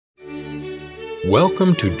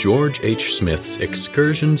Welcome to George H. Smith's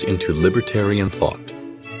Excursions into Libertarian Thought,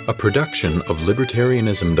 a production of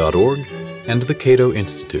Libertarianism.org and the Cato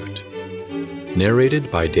Institute. Narrated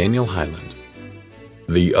by Daniel Hyland.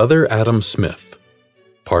 The Other Adam Smith,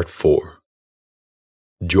 Part 4.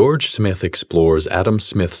 George Smith explores Adam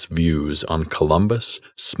Smith's views on Columbus,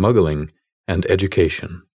 smuggling, and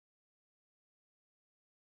education.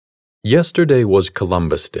 Yesterday was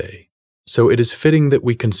Columbus Day, so it is fitting that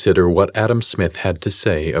we consider what Adam Smith had to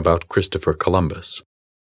say about Christopher Columbus.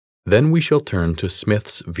 Then we shall turn to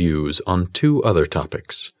Smith's views on two other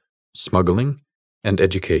topics, smuggling and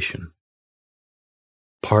education.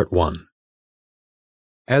 Part 1.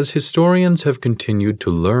 As historians have continued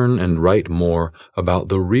to learn and write more about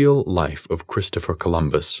the real life of Christopher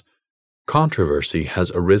Columbus, controversy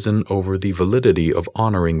has arisen over the validity of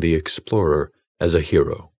honoring the explorer as a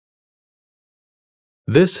hero.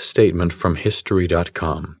 This statement from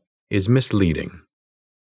History.com is misleading.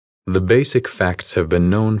 The basic facts have been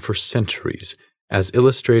known for centuries, as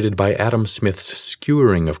illustrated by Adam Smith's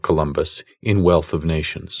skewering of Columbus in Wealth of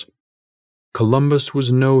Nations. Columbus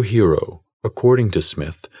was no hero, according to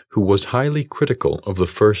Smith, who was highly critical of the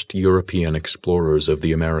first European explorers of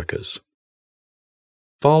the Americas.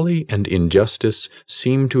 Folly and injustice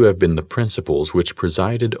seem to have been the principles which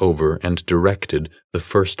presided over and directed the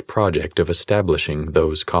first project of establishing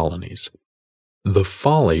those colonies. The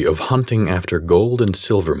folly of hunting after gold and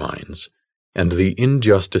silver mines, and the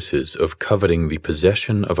injustices of coveting the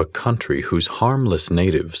possession of a country whose harmless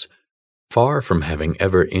natives, far from having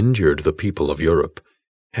ever injured the people of Europe,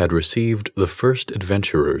 had received the first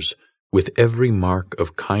adventurers with every mark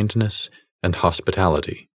of kindness and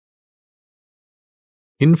hospitality.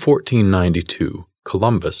 In 1492,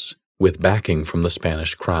 Columbus, with backing from the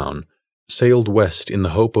Spanish crown, sailed west in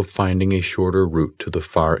the hope of finding a shorter route to the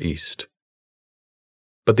Far East.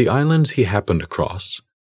 But the islands he happened across,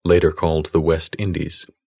 later called the West Indies,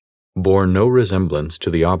 bore no resemblance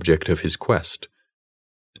to the object of his quest.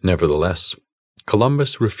 Nevertheless,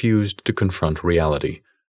 Columbus refused to confront reality,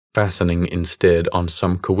 fastening instead on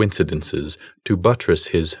some coincidences to buttress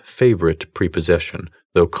his favorite prepossession,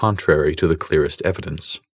 though contrary to the clearest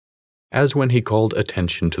evidence, as when he called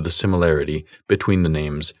attention to the similarity between the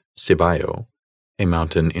names Cibayo, a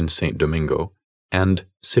mountain in St. Domingo, and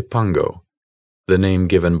Cipango, the name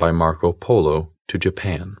given by Marco Polo to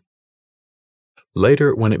Japan.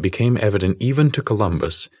 Later, when it became evident even to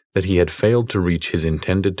Columbus that he had failed to reach his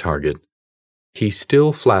intended target, he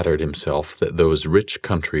still flattered himself that those rich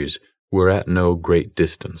countries were at no great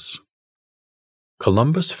distance.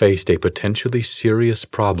 Columbus faced a potentially serious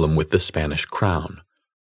problem with the Spanish crown.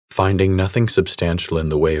 Finding nothing substantial in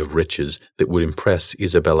the way of riches that would impress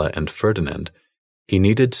Isabella and Ferdinand, he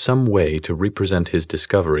needed some way to represent his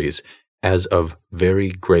discoveries as of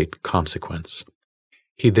very great consequence.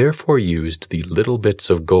 He therefore used the little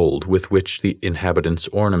bits of gold with which the inhabitants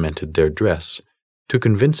ornamented their dress to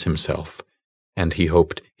convince himself, and he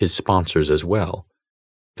hoped his sponsors as well,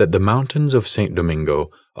 that the mountains of St.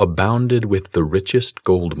 Domingo abounded with the richest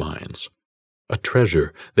gold mines, a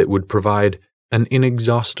treasure that would provide an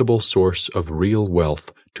inexhaustible source of real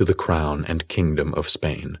wealth to the crown and kingdom of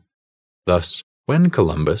Spain. Thus, when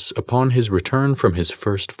Columbus, upon his return from his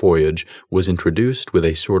first voyage, was introduced with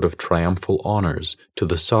a sort of triumphal honors to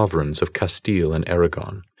the sovereigns of Castile and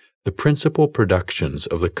Aragon, the principal productions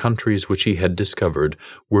of the countries which he had discovered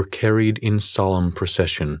were carried in solemn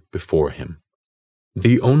procession before him.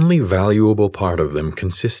 The only valuable part of them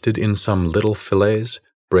consisted in some little fillets,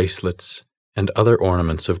 bracelets, and other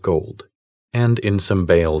ornaments of gold, and in some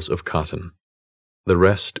bales of cotton. The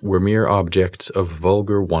rest were mere objects of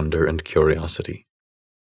vulgar wonder and curiosity.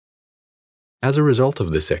 As a result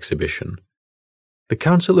of this exhibition, the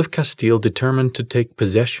Council of Castile determined to take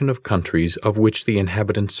possession of countries of which the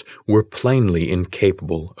inhabitants were plainly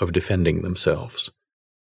incapable of defending themselves.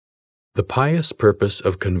 The pious purpose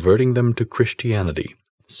of converting them to Christianity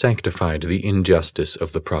sanctified the injustice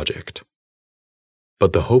of the project.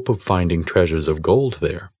 But the hope of finding treasures of gold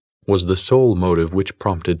there was the sole motive which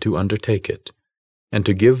prompted to undertake it, and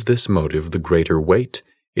to give this motive the greater weight,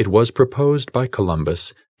 it was proposed by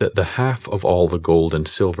Columbus that the half of all the gold and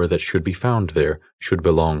silver that should be found there should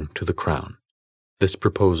belong to the crown. This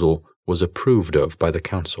proposal was approved of by the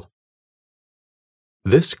council.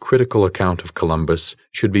 This critical account of Columbus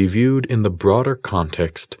should be viewed in the broader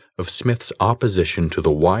context of Smith's opposition to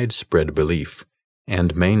the widespread belief,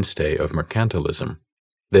 and mainstay of mercantilism,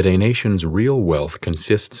 that a nation's real wealth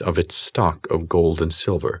consists of its stock of gold and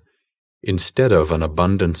silver, instead of an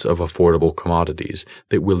abundance of affordable commodities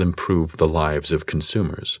that will improve the lives of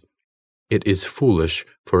consumers. it is foolish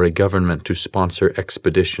for a government to sponsor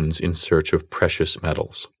expeditions in search of precious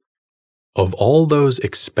metals. Of all those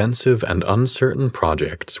expensive and uncertain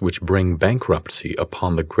projects which bring bankruptcy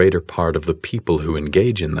upon the greater part of the people who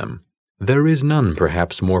engage in them, there is none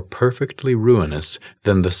perhaps more perfectly ruinous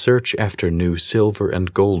than the search after new silver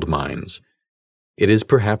and gold mines. It is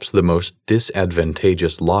perhaps the most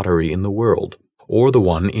disadvantageous lottery in the world, or the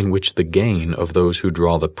one in which the gain of those who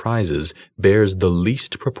draw the prizes bears the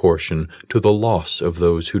least proportion to the loss of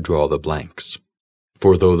those who draw the blanks.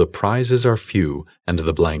 For though the prizes are few and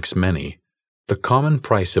the blanks many, the common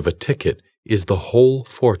price of a ticket is the whole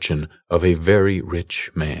fortune of a very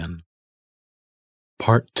rich man.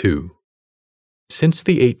 Part 2. Since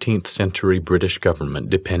the 18th century British government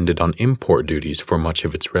depended on import duties for much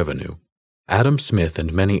of its revenue, Adam Smith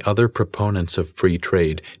and many other proponents of free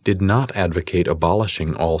trade did not advocate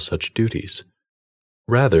abolishing all such duties.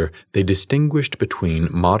 Rather, they distinguished between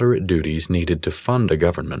moderate duties needed to fund a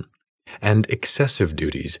government and excessive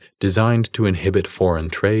duties designed to inhibit foreign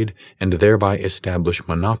trade and thereby establish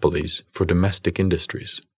monopolies for domestic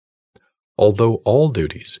industries. Although all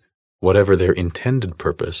duties, whatever their intended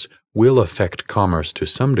purpose, will affect commerce to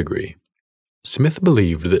some degree, Smith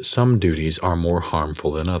believed that some duties are more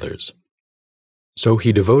harmful than others. So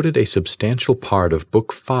he devoted a substantial part of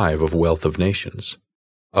Book 5 of Wealth of Nations,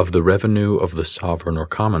 of the revenue of the sovereign or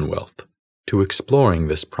commonwealth, to exploring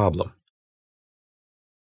this problem.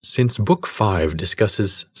 Since Book 5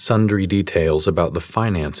 discusses sundry details about the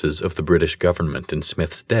finances of the British government in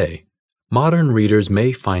Smith's day, modern readers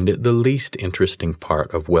may find it the least interesting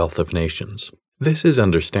part of Wealth of Nations. This is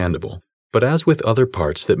understandable, but as with other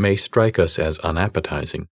parts that may strike us as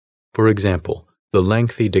unappetizing, for example, the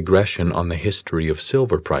lengthy digression on the history of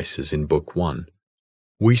silver prices in Book 1,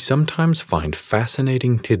 we sometimes find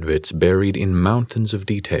fascinating tidbits buried in mountains of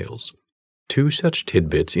details. Two such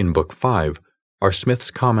tidbits in Book 5 are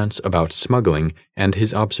Smith's comments about smuggling and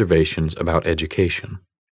his observations about education.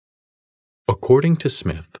 According to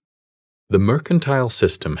Smith, the mercantile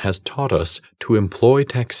system has taught us to employ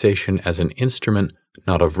taxation as an instrument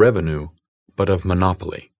not of revenue, but of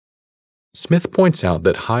monopoly. Smith points out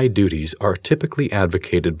that high duties are typically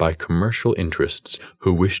advocated by commercial interests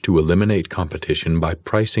who wish to eliminate competition by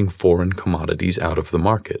pricing foreign commodities out of the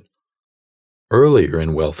market. Earlier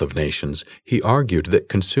in Wealth of Nations, he argued that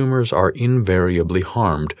consumers are invariably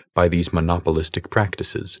harmed by these monopolistic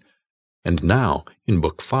practices, and now, in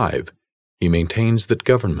Book 5, he maintains that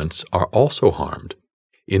governments are also harmed,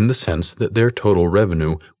 in the sense that their total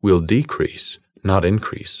revenue will decrease, not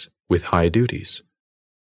increase, with high duties.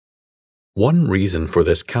 One reason for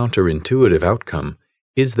this counterintuitive outcome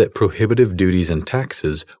is that prohibitive duties and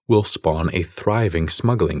taxes will spawn a thriving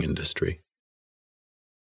smuggling industry.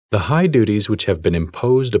 The high duties which have been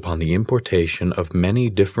imposed upon the importation of many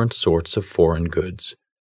different sorts of foreign goods,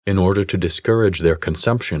 in order to discourage their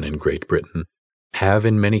consumption in Great Britain, have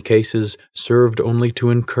in many cases served only to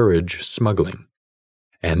encourage smuggling,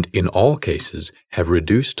 and in all cases have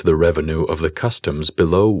reduced the revenue of the customs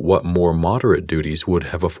below what more moderate duties would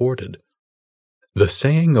have afforded. The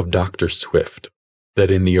saying of Dr. Swift,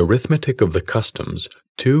 that in the arithmetic of the customs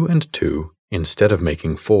 2 and 2, instead of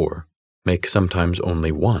making 4, make sometimes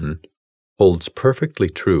only 1, holds perfectly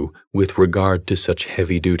true with regard to such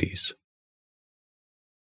heavy duties.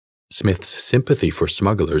 Smith's sympathy for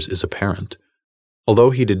smugglers is apparent.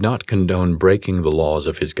 Although he did not condone breaking the laws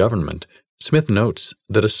of his government, Smith notes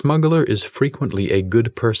that a smuggler is frequently a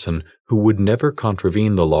good person who would never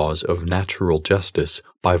contravene the laws of natural justice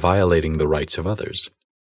by violating the rights of others.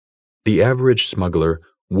 The average smuggler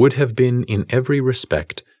would have been in every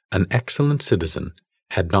respect an excellent citizen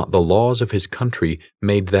had not the laws of his country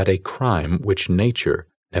made that a crime which nature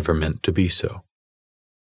never meant to be so.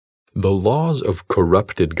 The laws of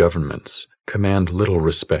corrupted governments command little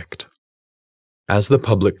respect. As the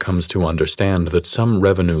public comes to understand that some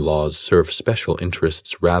revenue laws serve special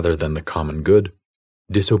interests rather than the common good,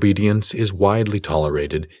 disobedience is widely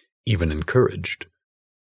tolerated, even encouraged.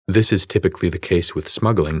 This is typically the case with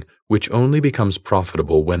smuggling, which only becomes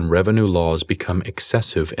profitable when revenue laws become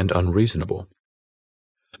excessive and unreasonable.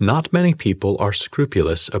 Not many people are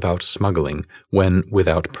scrupulous about smuggling when,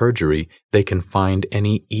 without perjury, they can find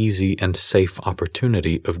any easy and safe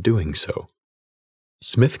opportunity of doing so.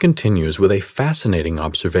 Smith continues with a fascinating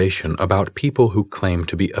observation about people who claim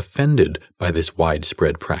to be offended by this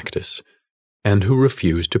widespread practice, and who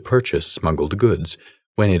refuse to purchase smuggled goods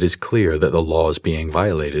when it is clear that the laws being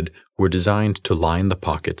violated were designed to line the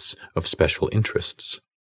pockets of special interests.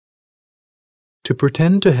 To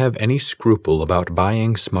pretend to have any scruple about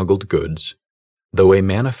buying smuggled goods though a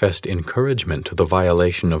manifest encouragement to the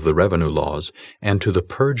violation of the revenue laws and to the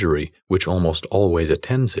perjury which almost always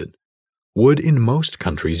attends it, would in most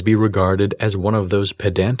countries be regarded as one of those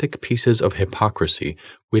pedantic pieces of hypocrisy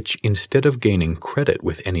which, instead of gaining credit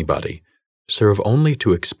with anybody, serve only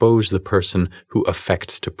to expose the person who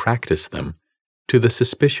affects to practice them to the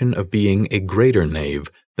suspicion of being a greater knave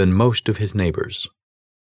than most of his neighbors.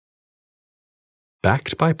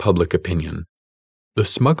 Backed by public opinion, the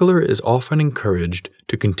smuggler is often encouraged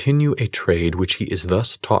to continue a trade which he is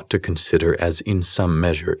thus taught to consider as in some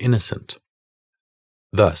measure innocent.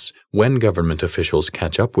 Thus, when government officials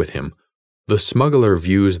catch up with him, the smuggler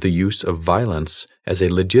views the use of violence as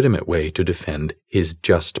a legitimate way to defend his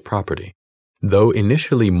just property. Though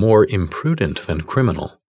initially more imprudent than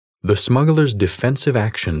criminal, the smuggler's defensive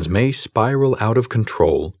actions may spiral out of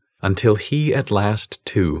control until he at last,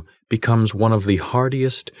 too, becomes one of the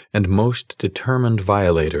hardiest and most determined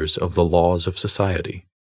violators of the laws of society.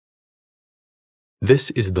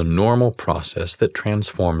 This is the normal process that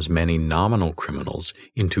transforms many nominal criminals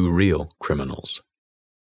into real criminals.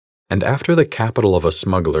 And after the capital of a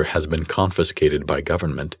smuggler has been confiscated by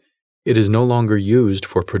government, it is no longer used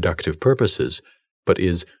for productive purposes, but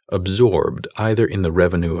is absorbed either in the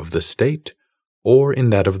revenue of the state or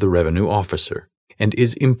in that of the revenue officer, and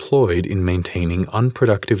is employed in maintaining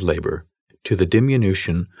unproductive labor to the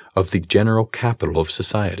diminution of the general capital of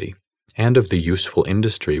society and of the useful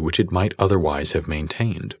industry which it might otherwise have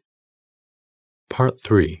maintained. Part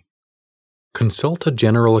 3. Consult a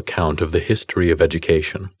general account of the history of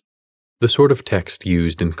education, the sort of text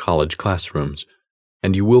used in college classrooms,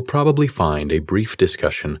 and you will probably find a brief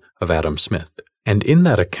discussion of Adam Smith. And in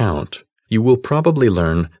that account, you will probably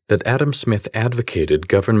learn that Adam Smith advocated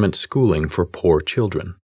government schooling for poor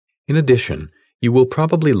children. In addition, you will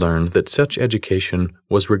probably learn that such education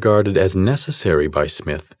was regarded as necessary by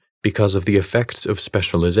Smith because of the effects of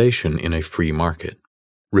specialization in a free market.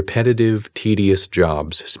 Repetitive, tedious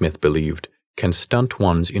jobs, Smith believed, can stunt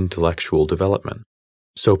one's intellectual development.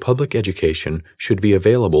 So public education should be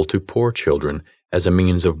available to poor children as a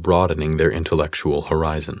means of broadening their intellectual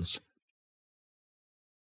horizons.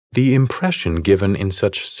 The impression given in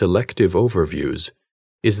such selective overviews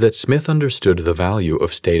is that Smith understood the value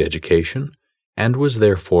of state education and was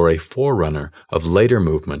therefore a forerunner of later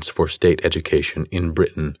movements for state education in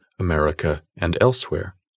Britain, America, and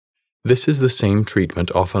elsewhere. This is the same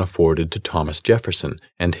treatment often afforded to Thomas Jefferson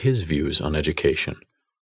and his views on education.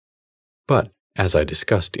 But, as I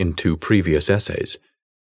discussed in 2 previous essays,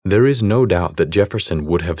 there is no doubt that Jefferson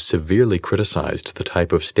would have severely criticized the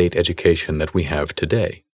type of state education that we have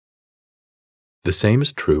today. The same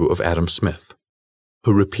is true of Adam Smith,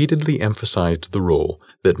 who repeatedly emphasized the role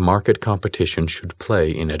that market competition should play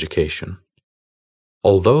in education.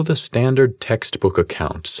 Although the standard textbook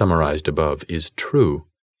account summarized above is true,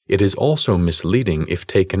 it is also misleading if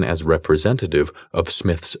taken as representative of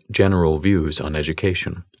Smith's general views on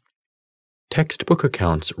education. Textbook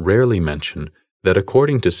accounts rarely mention that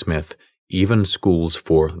according to Smith, even schools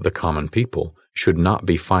for the common people should not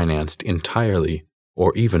be financed entirely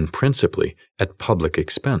or even principally at public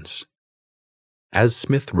expense. As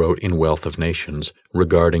Smith wrote in Wealth of Nations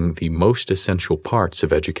regarding the most essential parts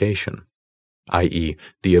of education, i.e.,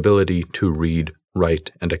 the ability to read,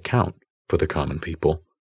 write, and account for the common people,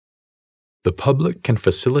 the public can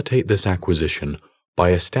facilitate this acquisition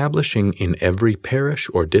by establishing in every parish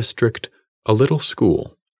or district a little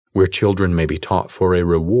school where children may be taught for a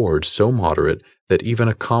reward so moderate that even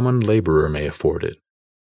a common laborer may afford it,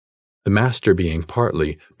 the master being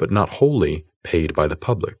partly, but not wholly, paid by the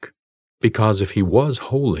public, because if he was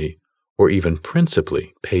wholly, or even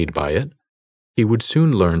principally, paid by it, he would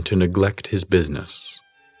soon learn to neglect his business.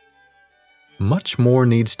 Much more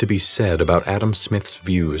needs to be said about Adam Smith's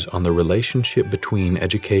views on the relationship between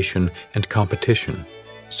education and competition,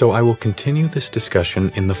 so I will continue this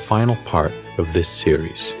discussion in the final part of this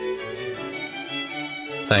series.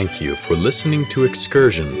 Thank you for listening to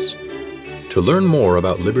Excursions. To learn more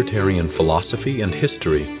about libertarian philosophy and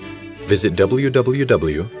history, visit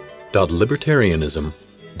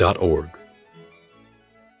www.libertarianism.org.